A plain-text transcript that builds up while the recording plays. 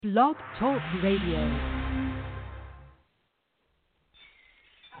Blog Talk Radio.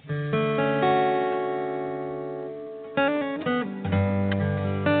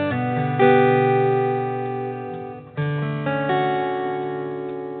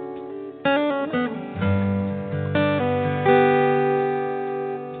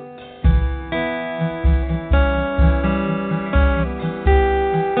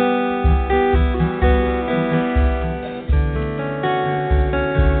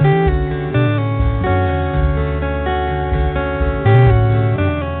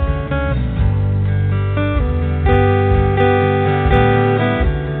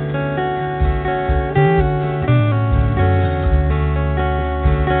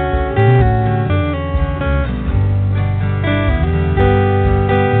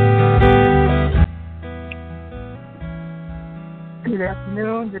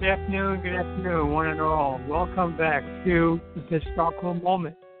 Good afternoon, one and all. Welcome back to the Pistarckle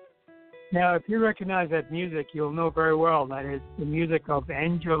moment. Now, if you recognize that music, you'll know very well that is the music of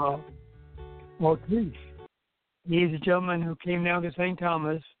Angelo Ortiz. He's a gentleman who came down to St.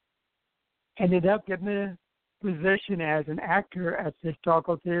 Thomas, ended up getting a position as an actor at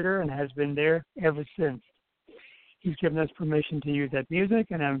Pistarckle Theater, and has been there ever since. He's given us permission to use that music,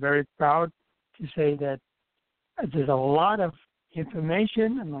 and I'm very proud to say that there's a lot of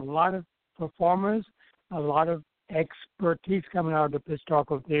information and a lot of performers, a lot of expertise coming out of the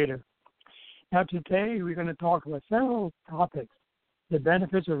Pistarckle Theater. Now today we're going to talk about several topics. The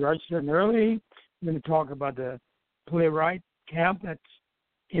benefits of registering early. We're going to talk about the playwright camp that's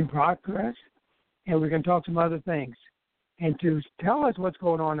in progress, and we're going to talk some other things. And to tell us what's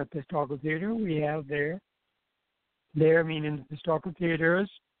going on at Pistarckle Theater, we have there meaning the Pistarckle Theater's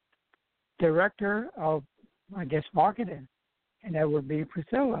director of, marketing. And that would be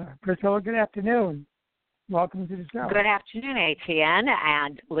Priscilla. Priscilla, good afternoon. Welcome to the show. Good afternoon, ATN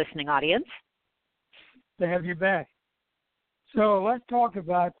and listening audience. To have you back. So let's talk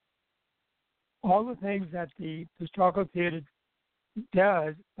about all the things that the Pistarckle Theater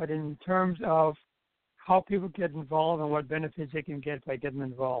does, but in terms of how people get involved and what benefits they can get by getting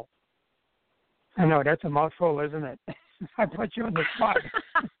involved. I know, that's a mouthful, isn't it? I put you on the spot.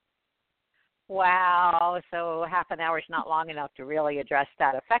 Wow, so half an hour is not long enough to really address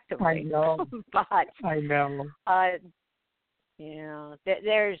that effectively. I know. I know.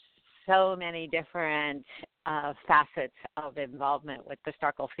 There's so many different facets of involvement with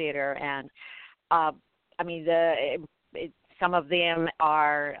Pistarckle Theater, and some of them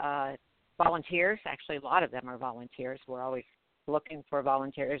are volunteers. Actually, a lot of them are volunteers. We're always looking for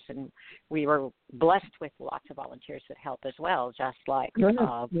volunteers, and we were blessed with lots of volunteers that help as well, just like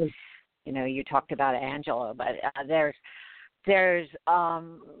Yes. You talked about Angela, but there's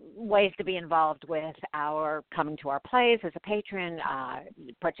ways to be involved with our coming to our plays as a patron,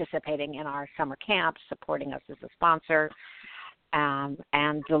 participating in our summer camps, supporting us as a sponsor, and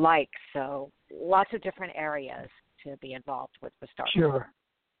the like. So lots of different areas to be involved with the Pistarckle. Sure.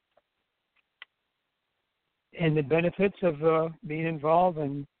 And the benefits of being involved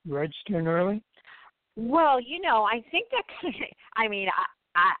and registering early? Well, I think that,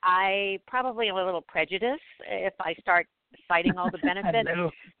 I probably am a little prejudiced if I start citing all the benefits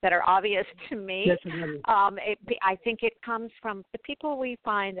that are obvious to me. I think it comes from the people we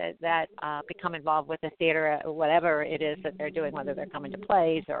find that become involved with the theater, whatever it is that they're doing, whether they're coming to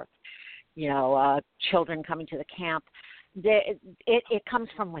plays or, children coming to the camp. It comes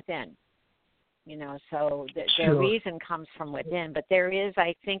from within. So the reason comes from within, but there is,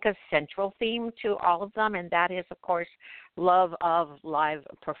 I think, a central theme to all of them, and that is, of course, love of live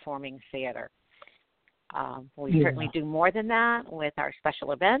performing theater. We certainly do more than that with our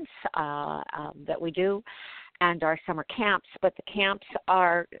special events that we do and our summer camps, but the camps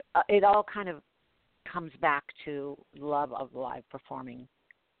are, it all kind of comes back to love of live performing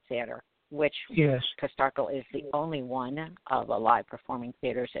theater, which Pistarckle is the only one of the live performing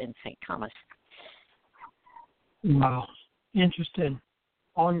theaters in St. Thomas. Wow. Interesting.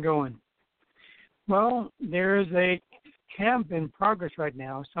 Ongoing. Well, there is a camp in progress right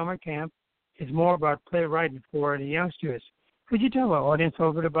now, summer camp. It's more about playwriting for the youngsters. Could you tell our audience a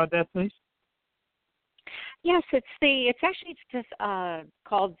little bit about that, please? Yes, it's just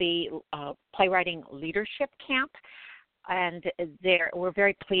called the Playwriting Leadership Camp, and we're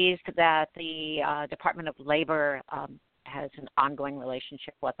very pleased that the Department of Labor has an ongoing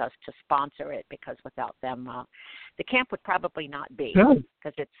relationship with us to sponsor it, because without them, the camp would probably not be,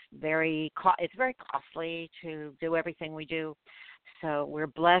 because it's very costly to do everything we do. So we're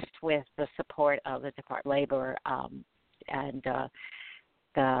blessed with the support of the Department of Labor and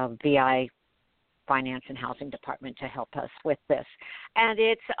the VI finance and housing department to help us with this. And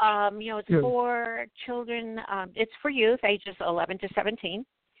it's, it's for children, it's for youth ages 11 to 17.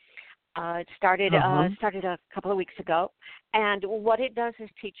 It started a couple of weeks ago. And what it does is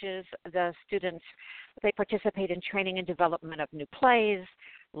teaches the students, they participate in training and development of new plays,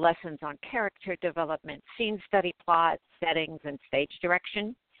 lessons on character development, scene study, plot, settings, and stage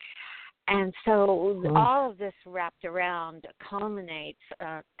direction. And so all of this wrapped around culminates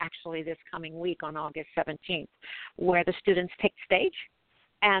actually this coming week on August 17th, where the students take stage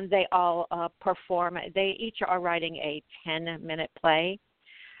and they all perform. They each are writing a 10-minute play.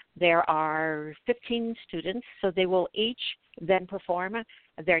 There are 15 students, so they will each then perform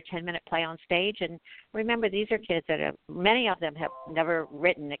their 10-minute play on stage. And remember, these are kids that many of them have never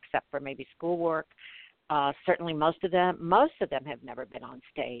written except for maybe schoolwork. Certainly most of them have never been on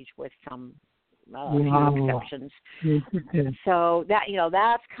stage with some few exceptions. So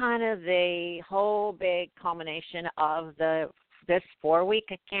that's kind of the whole big culmination of this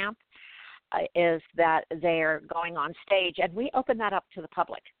 4-week camp is that they're going on stage, and we open that up to the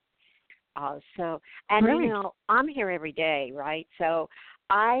public. Really? I'm here every day, right? So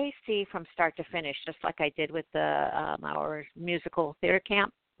I see from start to finish, just like I did with our musical theater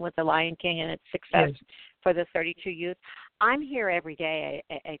camp with the Lion King and its success for the 32 youth. I'm here every day,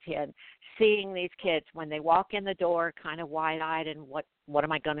 Etienne, seeing these kids when they walk in the door, kind of wide-eyed, and what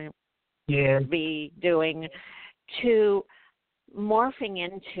am I going to be doing, to morphing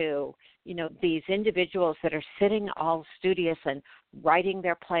into these individuals that are sitting all studious and writing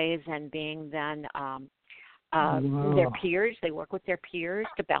their plays and being then their peers. They work with their peers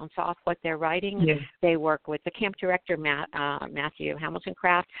to bounce off what they're writing. Yes. They work with the camp director, Matthew Hamilton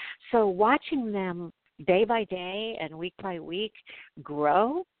Craft. So watching them day by day and week by week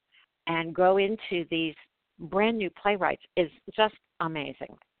grow into these brand new playwrights is just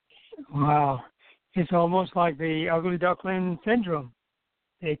amazing. Wow. It's almost like the ugly duckling syndrome.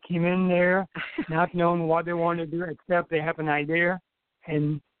 They came in there not knowing what they want to do, except they have an idea,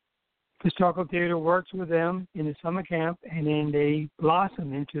 and Pistarckle Theater works with them in the summer camp, and then they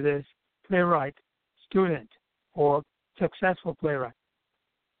blossom into this playwright student or successful playwright.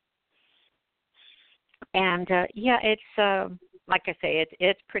 And it's like I say,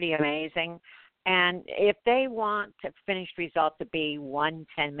 it's pretty amazing. And if they want a finished result to be 1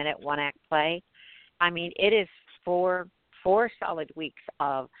 10-minute, 1-act play, I mean, it is four solid weeks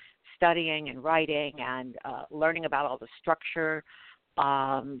of studying and writing and learning about all the structure,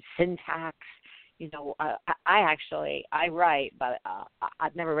 syntax. I write, but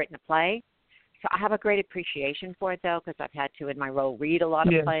I've never written a play. So I have a great appreciation for it, though, because I've had to, in my role, read a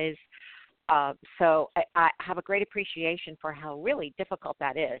lot of plays. So I have a great appreciation for how really difficult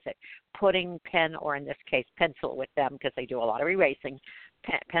that is at putting pen, or in this case, pencil with them, because they do a lot of erasing,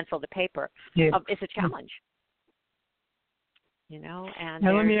 pencil to paper. It's a challenge. And now,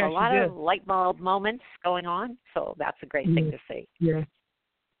 there's a lot of light bulb moments going on, so that's a great thing to see.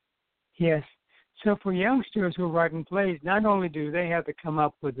 Yes. So for youngsters who are writing plays, not only do they have to come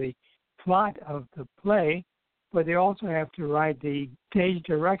up with the plot of the play, but they also have to write the stage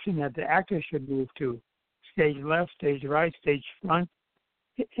direction that the actor should move to. Stage left, stage right, stage front.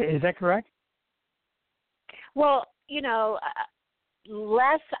 Is that correct? Well,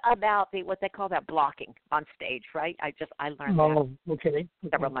 less about what they call that blocking on stage, right? I learned that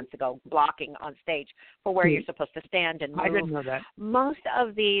several months ago, blocking on stage for where you're supposed to stand and move. I didn't know that. Most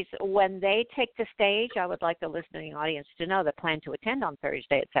of these, when they take the stage, I would like the listening audience to know that plan to attend on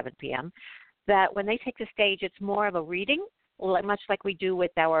Thursday at 7 p.m., that when they take the stage, it's more of a reading, much like we do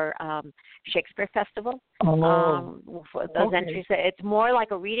with our Shakespeare Festival. Those entries, it's more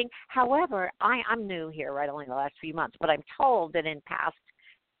like a reading. However, I'm new here, right, only the last few months, but I'm told that in past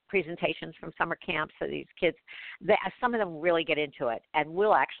presentations from summer camps of these kids, some of them really get into it, and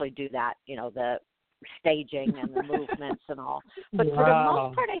we'll actually do that, the staging and the movements and all. But for the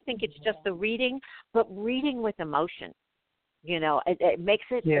most part, I think it's just the reading, but reading with emotion. It makes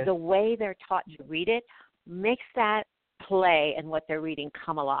it, the way they're taught to read it, makes that play and what they're reading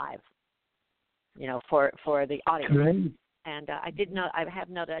come alive, for the audience. Great. And I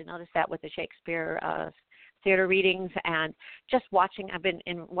noticed that with the Shakespeare theater readings, and just watching. I've been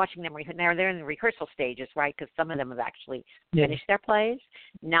watching them. They're in the rehearsal stages, right? Because some of them have actually finished their plays.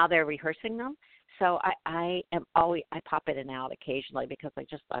 Now they're rehearsing them. So I pop in and out occasionally because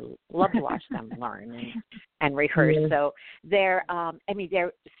I love to watch them learn and rehearse. Yeah. So they're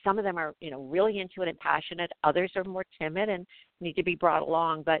some of them are really into it and passionate. Others are more timid and need to be brought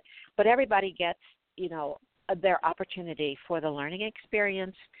along. But everybody gets their opportunity for the learning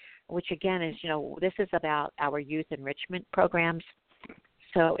experience, which again is this is about our youth enrichment programs.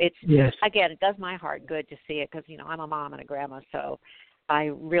 So it's, Yes. again, it does my heart good to see it because, I'm a mom and a grandma, so I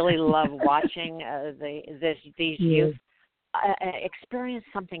really love watching these youth experience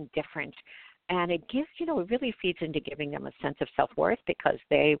something different. And it gives, it really feeds into giving them a sense of self-worth because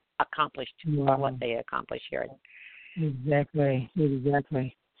they accomplished what they accomplished here. Exactly.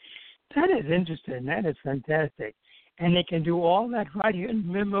 That is interesting. That is fantastic. And they can do all that right here in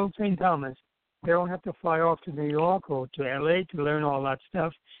the middle of St. Thomas. They don't have to fly off to New York or to L.A. to learn all that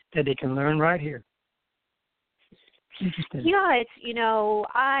stuff that they can learn right here. Interesting. Yeah, it's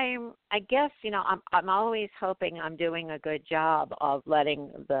I guess I'm always hoping I'm doing a good job of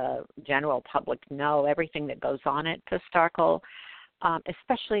letting the general public know everything that goes on at Pistarckle,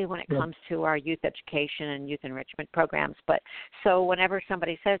 especially when it comes to our youth education and youth enrichment programs. But so whenever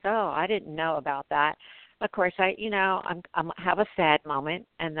somebody says, "Oh, I didn't know about that," of course I have a sad moment,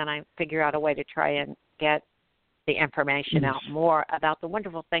 and then I figure out a way to try and get the information out more about the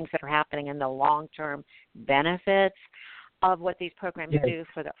wonderful things that are happening and the long-term benefits of what these programs do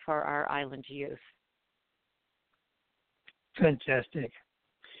for our island youth. Fantastic.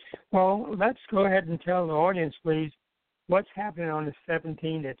 Well, let's go ahead and tell the audience, please, what's happening on the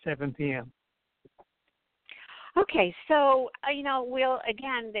 17th at 7 p.m. Okay, so we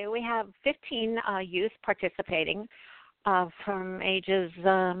have 15 youth participating. From ages,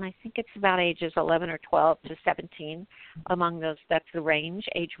 I think it's about ages 11 or 12 to 17. Among those, that's the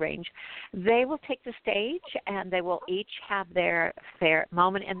age range. They will take the stage, and they will each have their fair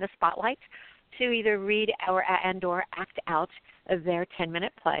moment in the spotlight to either read or act out their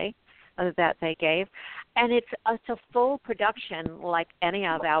 10-minute play that they gave. And it's a full production like any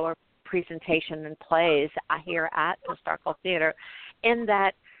of our presentation and plays here at Pistarckle Theater, in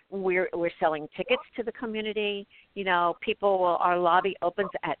that we're selling tickets to the community. Our lobby opens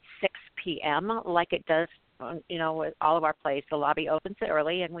at 6 p.m. like it does, with all of our plays. The lobby opens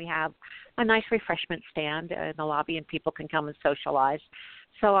early, and we have a nice refreshment stand in the lobby, and people can come and socialize.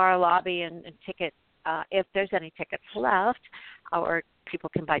 So our lobby and ticket, if there's any tickets left, or people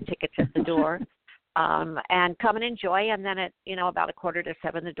can buy tickets at the door. And come and enjoy, and then at about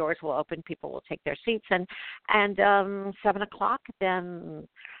 6:45 the doors will open. People will take their seats, and 7 o'clock then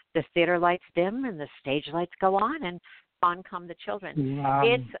the theater lights dim and the stage lights go on, and on come the children. Wow.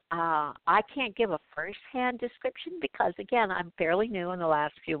 It's I can't give a first-hand description because again I'm fairly new in the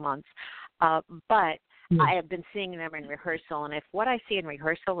last few months, but I have been seeing them in rehearsal, and if what I see in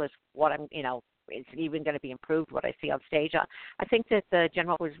rehearsal is what I'm it's even going to be improved what I see on stage. I think that the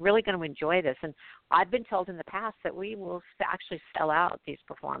general was really going to enjoy this, and I've been told in the past that we will actually sell out these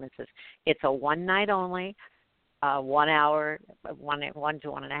performances. It's a one night only, 1 hour, 1 to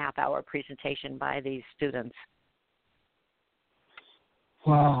 1.5 hour presentation by these students.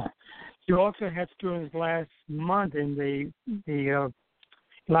 Wow. You also had students last month in the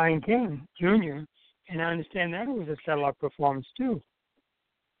Lion King Junior, and I understand that was a sellout performance too.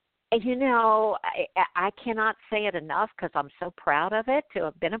 I cannot say it enough because I'm so proud of it to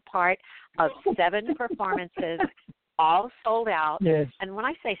have been a part of 7 performances, all sold out. Yes. And when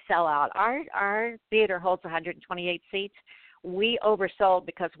I say sell out, our theater holds 128 seats. We oversold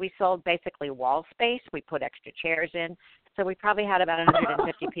because we sold basically wall space. We put extra chairs in. So we probably had about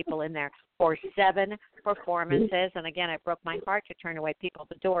 150 people in there for 7 performances. And again, it broke my heart to turn away people at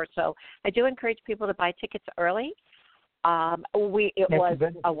the door. So I do encourage people to buy tickets early. It was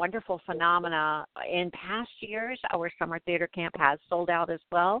a wonderful phenomena. In past years, our summer theater camp has sold out as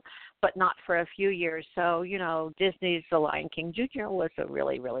well, but not for a few years. So, Disney's The Lion King Jr. was a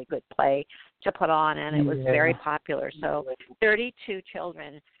really, really good play to put on, and it was very popular. So 32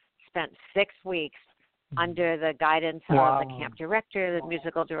 children spent 6 weeks under the guidance of the camp director, the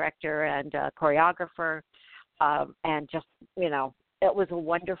musical director, and choreographer, and just, it was a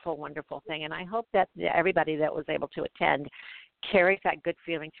wonderful, wonderful thing, and I hope that everybody that was able to attend carries that good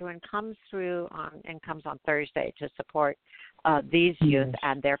feeling through and comes on Thursday to support these youth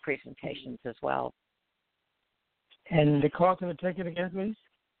and their presentations as well. And the cost of the ticket again, please?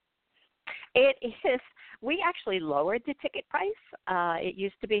 It is. We actually lowered the ticket price. It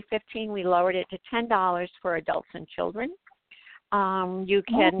used to be $15. We lowered it to $10 for adults and children. You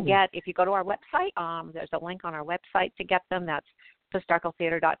can get, if you go to our website, there's a link on our website to get them. That's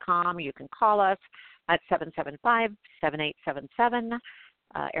pistarckletheater.com. You can call us at 775-7877,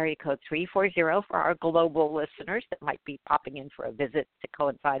 area code 340 for our global listeners that might be popping in for a visit to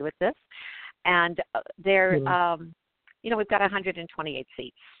coincide with this. And we've got 128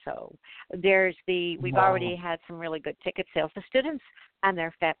 seats. So we've already had some really good ticket sales. The students and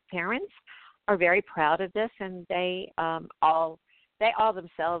their parents are very proud of this, and they they all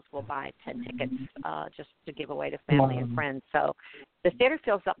themselves will buy 10 tickets just to give away to family and friends. So the theater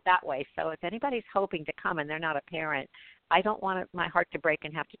fills up that way. So if anybody's hoping to come and they're not a parent, I don't want my heart to break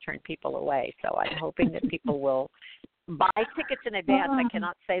and have to turn people away. So I'm hoping that people will buy tickets in advance. I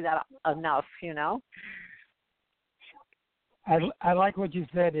cannot say that enough, you know. I like what you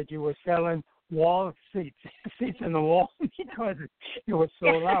said, that you were selling wall seats in the wall because it was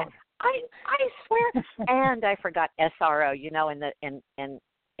sold out. I swear. And I forgot SRO. You know, in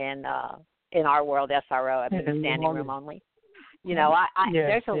our world, SRO, I mean, the standing room only. You know,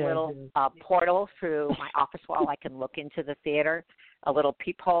 there's a little portal through my office wall. I can look into the theater, a little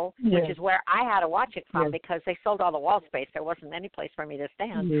peephole, which is where I had to watch it from because they sold all the wall space. There wasn't any place for me to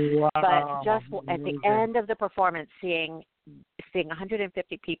stand. Wow. But just at the end of the performance, seeing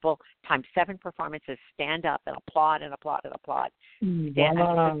 150 people times 7 performances stand up and applaud and applaud and applaud.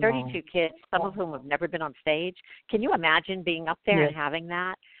 Wow. 32 kids, some of whom have never been on stage. Can you imagine being up there and having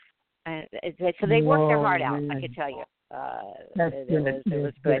that? So they worked their heart out, I can tell you. It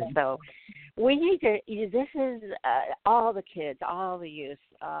was good. So we need to. This is all the kids, all the youth,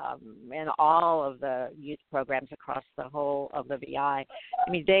 and all of the youth programs across the whole of the VI. I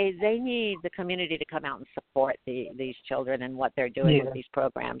mean, they need the community to come out and support these children and what they're doing with these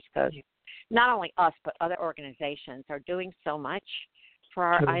programs, because not only us but other organizations are doing so much for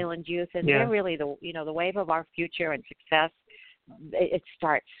our island youth, and they're really the wave of our future and success. It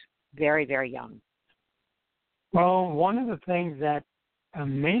starts very, very young. Well, one of the things that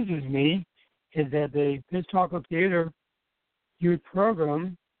amazes me is that the Pistarckle Theater youth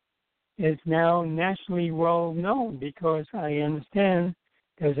program is now nationally well known, because I understand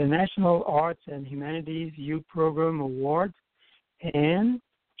there's a National Arts and Humanities Youth Program Award, and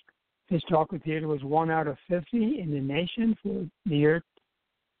Pistarckle Theater was 1 out of 50 in the nation for the year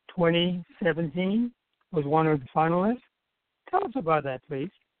 2017, was one of the finalists. Tell us about that,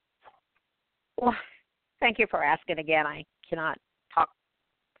 please. Well, thank you for asking again. I can't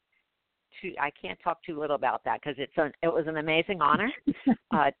talk too little about that, because it was an amazing honor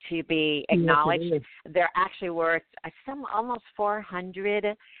to be acknowledged. Yes, there actually were almost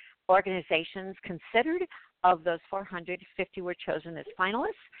 400 organizations considered. Of those 450 were chosen as finalists.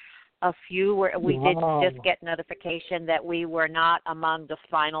 A few were. We did just get notification that we were not among the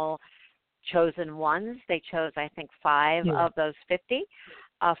final chosen ones. They chose, I think, 5 of those 50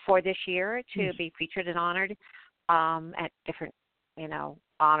 for this year to be featured and honored at different,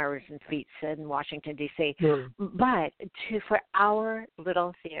 honors and feats in Washington, D.C. But for our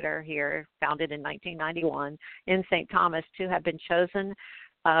little theater here, founded in 1991 in St. Thomas, to have been chosen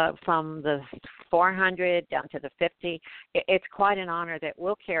from the 400 down to the 50, it's quite an honor that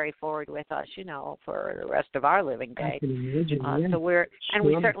we'll carry forward with us, for the rest of our living day. So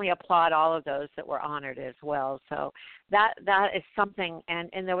we certainly applaud all of those that were honored as well. So that is something,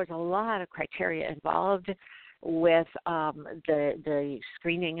 and there was a lot of criteria involved with the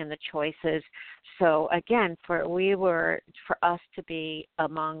screening and the choices. So again, for us to be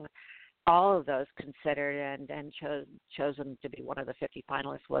among all of those considered and chosen to be one of the 50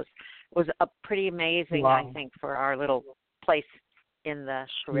 finalists was a pretty amazing, I think, for our little place in the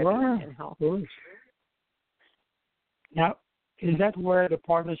Caribbean. Now, is that where the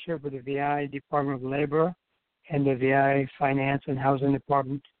partnership with the VI Department of Labor and the VI Finance and Housing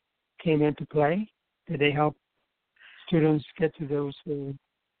Department came into play? Did they help students get to those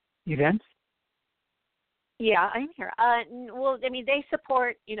events? Yeah, I'm here. Well, I mean, they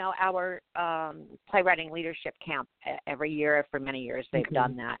support, our playwriting leadership camp every year. For many years, they've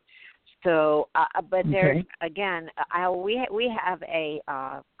done that. So, but there's again, we have a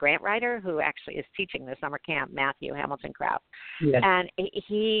grant writer who actually is teaching the summer camp, Matthew Hamilton Kraft, and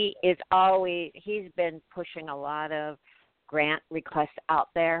he's been pushing a lot of grant requests out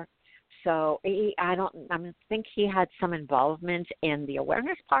there. So I think he had some involvement in the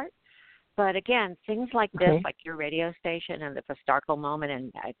awareness part. But again, things like this, like your radio station and the Pistarckle Moment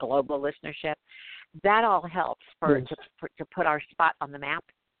and global listenership, that all helps to put our spot on the map,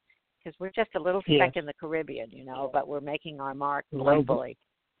 because we're just a little speck in the Caribbean, but we're making our mark globally.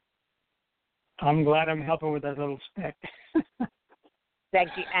 I'm glad I'm helping with that little speck. Thank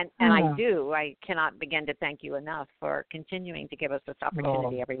you, and I cannot begin to thank you enough for continuing to give us this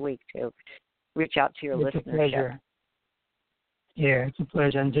opportunity every week to reach out to your listenership. It's a pleasure. Yeah, it's a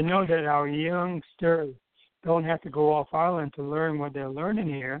pleasure. And to know that our youngsters don't have to go off island to learn what they're learning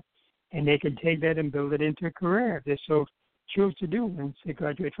here, and they can take that and build it into a career if they so choose to do once they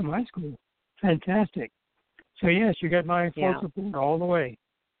graduate from high school. Fantastic. So, yes, you got my full support all the way.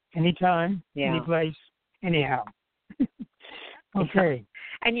 Anytime, any place, anyhow. Okay.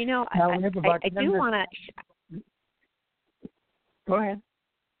 And, I do want to... Go ahead.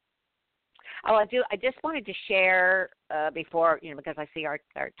 Oh, I do. I just wanted to share before, because I see our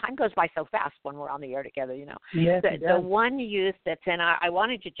time goes by so fast when we're on the air together. Yes, the one youth that's in I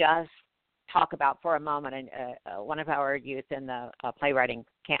wanted to just talk about for a moment, and one of our youth in the playwriting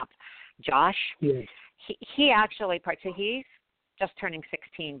camp, Josh. Yes. He actually he's just turning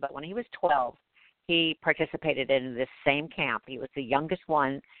 16, but when he was 12, he participated in this same camp. He was the youngest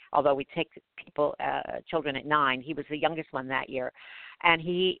one, although we take children at 9. He was the youngest one that year, and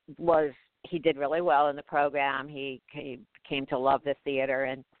he did really well in the program. He came to love the theater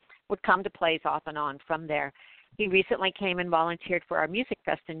and would come to plays off and on from there. He recently came and volunteered for our music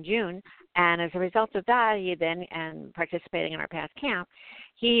fest in June, and as a result of that, and participating in our past camp,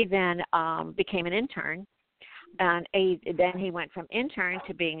 he then became an intern. And then he went from intern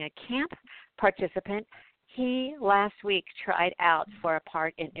to being a camp participant. He last week tried out for a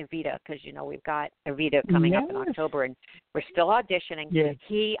part in Evita, because we've got Evita coming up in October, and we're still auditioning. Yes.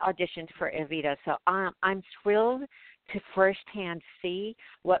 He auditioned for Evita, so I'm thrilled to firsthand see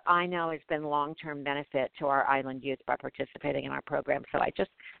what I know has been long-term benefit to our island youth by participating in our program. So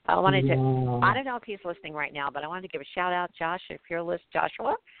I wanted to. I don't know if he's listening right now, but I wanted to give a shout out, Josh, if you're listening,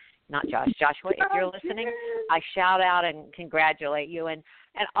 Joshua, if you're listening, I shout out and congratulate you and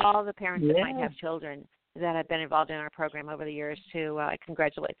all the parents that might have children that have been involved in our program over the years too. I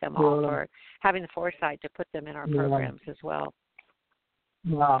congratulate them all for having the foresight to put them in our programs as well.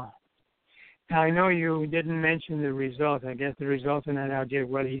 Wow. Now, I know you didn't mention the result. I guess the results are not out yet,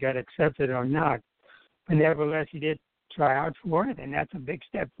 whether he got accepted or not. But nevertheless, he did try out for it, and that's a big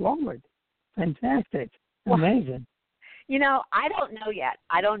step forward. Fantastic. Amazing. I don't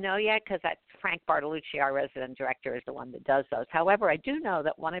know yet because that's Frank Bartolucci, our resident director, is the one that does those. However, I do know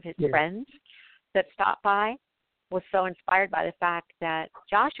that one of his friends that stopped by was so inspired by the fact that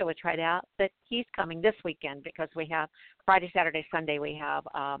Joshua tried out that he's coming this weekend, because we have Friday, Saturday, Sunday, we have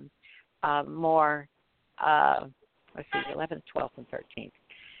more, 11th, 12th, and 13th.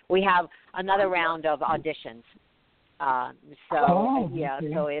 We have another round of auditions.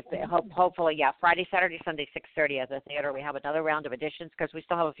 So if hopefully, Friday, Saturday, Sunday, 6:30 at the theater, we have another round of auditions because we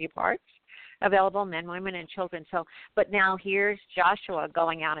still have a few parts available, men, women, and children. So, but now here's Joshua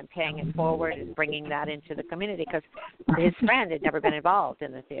going out and paying it forward and bringing that into the community because his friend had never been involved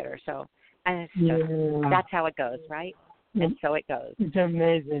in the theater. So, and that's how it goes, right? And so it goes. It's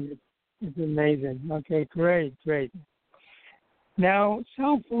amazing. It's amazing. Okay, great. Now,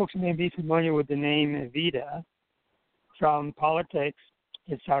 some folks may be familiar with the name Evita from politics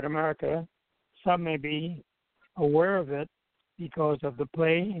in South America. Some may be aware of it because of the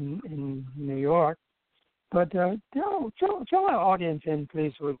play in New York. But tell our audience in,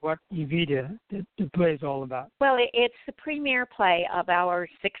 please, with what Evita, the play, is all about. Well, it's the premiere play of our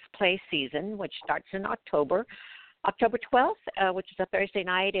 6th play season, which starts in October. October 12th, which is a Thursday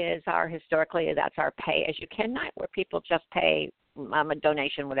night, that's our pay-as-you-can night, where people just pay a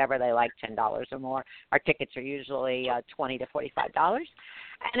donation, whatever they like, $10 or more. Our tickets are usually $20 to $45,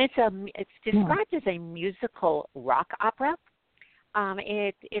 and it's described as a musical rock opera.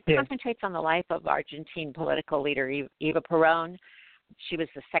 It concentrates on the life of Argentine political leader Eva Perón. She was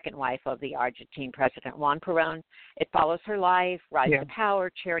the second wife of the Argentine president Juan Perón. It follows her life, rise to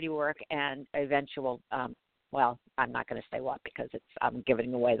power, charity work, and eventual. Well, I'm not going to say what because I'm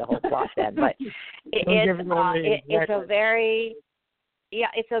giving away the whole plot then, but it's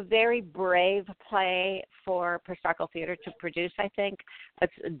a very brave play for Pistarckle Theater to produce, I think.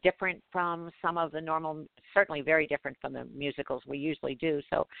 It's different from some of the normal, certainly very different from the musicals we usually do.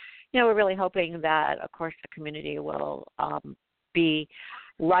 So, we're really hoping that, of course, the community will be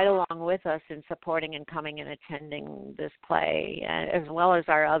right along with us in supporting and coming and attending this play, as well as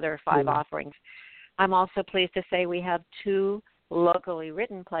our other 5 offerings. I'm also pleased to say we have 2 locally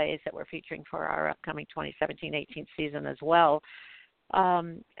written plays that we're featuring for our upcoming 2017-18 season as well.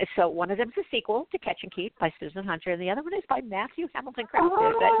 So one of them is a sequel to Catch and Keep by Susan Hunter, and the other one is by Matthew Hamilton Kraft.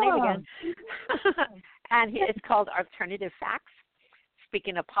 There's that name again. And it's called Alternative Facts.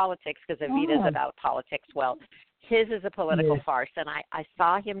 Speaking of politics, because Evita's about politics, well, his is a political farce, and I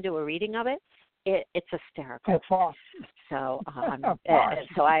saw him do a reading of it. It's hysterical. So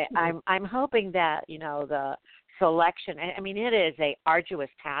I'm hoping that the selection. I mean, it is a arduous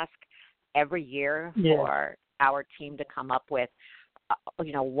task every year for our team to come up with,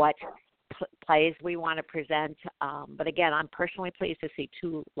 what plays we want to present. But again, I'm personally pleased to see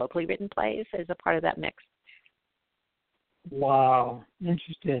 2 locally written plays as a part of that mix. Wow,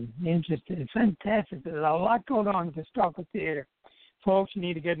 interesting, fantastic. There's a lot going on in the Pistarckle Theater. Folks, you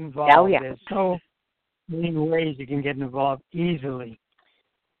need to get involved. Oh, yeah. There's so many ways you can get involved easily.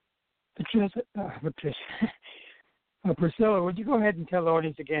 Patricia, Priscilla, would you go ahead and tell the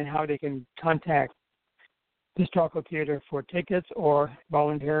audience again how they can contact Pistarckle Theater for tickets or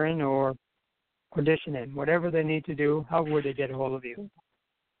volunteering or auditioning, whatever they need to do? How would they get a hold of you?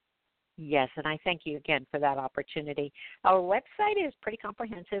 Yes, and I thank you again for that opportunity. Our website is pretty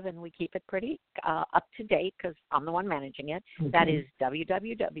comprehensive, and we keep it pretty up to date because I'm the one managing it. Okay. That is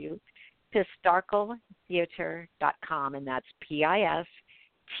www.pistarckletheater.com, and that's PISTARCKLE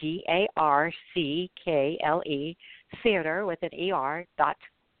theater with an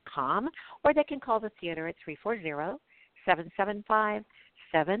ER.com, or they can call the theater at 340-775-7877,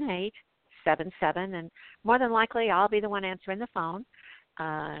 and more than likely I'll be the one answering the phone.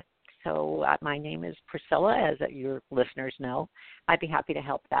 So my name is Priscilla, as your listeners know. I'd be happy to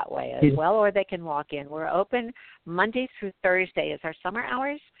help that way as well, or they can walk in. We're open Monday through Thursday is our summer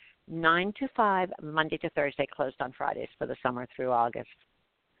hours, 9 to 5, Monday to Thursday, closed on Fridays for the summer through August.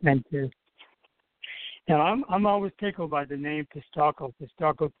 Thank you. Now, I'm always tickled by the name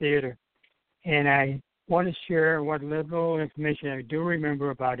Pistarckle Theater, and I want to share what little information I do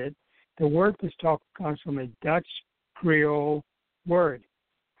remember about it. The word Pistarckle comes from a Dutch Creole word.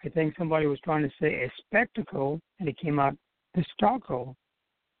 I think somebody was trying to say a spectacle, and it came out Pistarckle.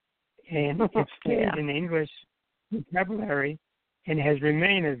 And it stayed in the English vocabulary and has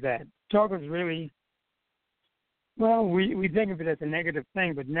remained as that. Pistarckle is really, well, we think of it as a negative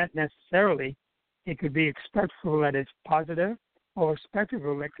thing, but not necessarily. It could be spectacle that is positive or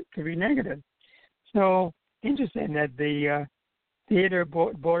spectacle that could be negative. So interesting that the theater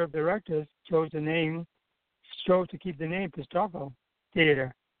board of directors chose to keep the name Pistarckle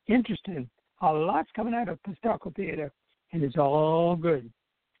Theater. Interesting. A lot's coming out of Pistarckle Theater, and it's all good.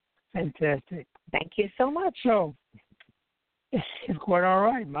 Fantastic. Thank you so much. So it's quite all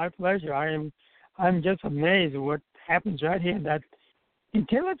right. My pleasure. I'm just amazed at what happens right here. That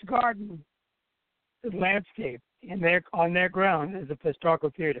until it's garden landscape on their ground is the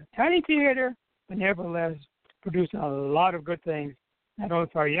Pistarckle Theater. Tiny theater, but nevertheless producing a lot of good things, not only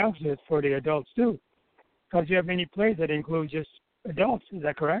for our youngsters, for the adults too. Because you have many plays that include just adults, is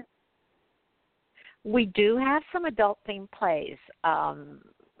that correct? We do have some adult-themed plays, and,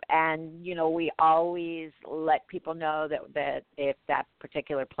 we always let people know that if that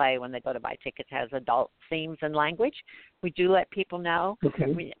particular play, when they go to buy tickets, has adult themes and language, we do let people know.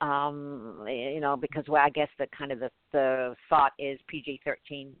 Okay. Because I guess the thought is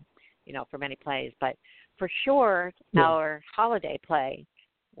PG-13, for many plays. But for sure, our holiday play,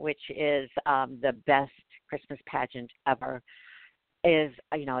 which is the best Christmas pageant ever, is,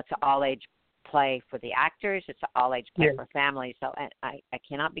 it's an all-age play for the actors. It's an all-age play for families. So I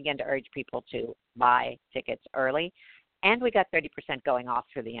cannot begin to urge people to buy tickets early. And we got 30% going off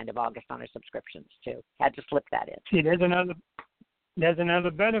through the end of August on our subscriptions, too. Had to slip that in. See, there's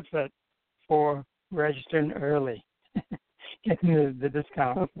another benefit for registering early. Getting the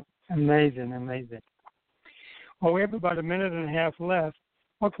discount. Amazing. Well, we have about a minute and a half left.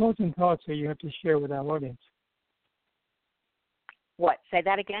 What closing thoughts do you have to share with our audience? What? Say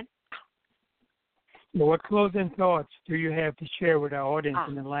that again? Well, what closing thoughts do you have to share with our audience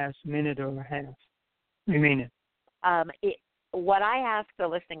in the last minute or a half? What I ask the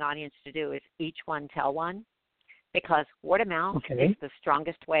listening audience to do is each one tell one, because word of mouth is the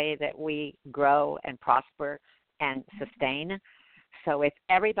strongest way that we grow and prosper and sustain. So if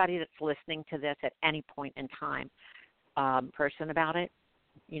everybody that's listening to this at any point in time, person about it,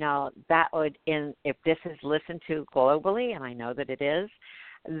 that would, if this is listened to globally, and I know that it is,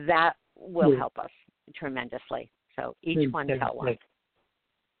 that will help us tremendously. So each one tell one.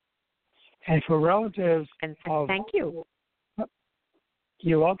 And for relatives, and thank you.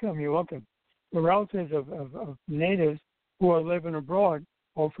 You're welcome. For relatives of natives who are living abroad,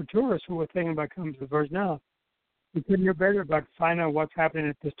 or for tourists who are thinking about coming to the Virgin Islands, we couldn't do better but find out what's happening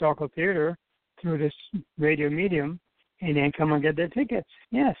at the Pistarckle Theater through this radio medium, and then come and get their tickets.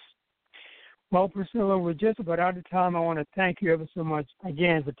 Yes. Well, Priscilla, we're just about out of time. I want to thank you ever so much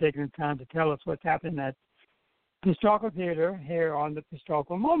again for taking the time to tell us what's happening at Pistarckle Theater here on the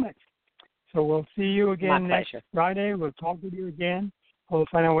Pistarckle Moment. So we'll see you again next Friday. We'll talk with you again. We'll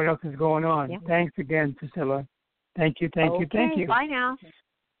find out what else is going on. Yeah. Thanks again, Priscilla. Thank you. Bye now.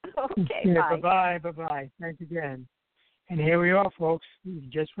 Okay, bye. Bye-bye. Thanks again. And here we are, folks. We're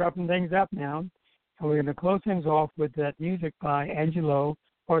just wrapping things up now. And we're going to close things off with that music by Angelo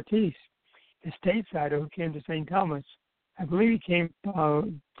Ortiz, the statesider who came to St. Thomas. I believe he came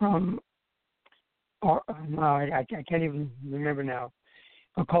from, I can't even remember now,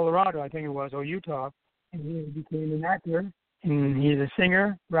 Colorado, I think it was, or Utah. And he became an actor, and he's a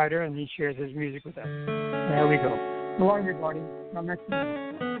singer, writer, and he shares his music with us. There we go. Hello, everybody. Till next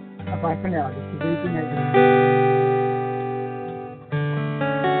time. Bye for now. This is Ethan.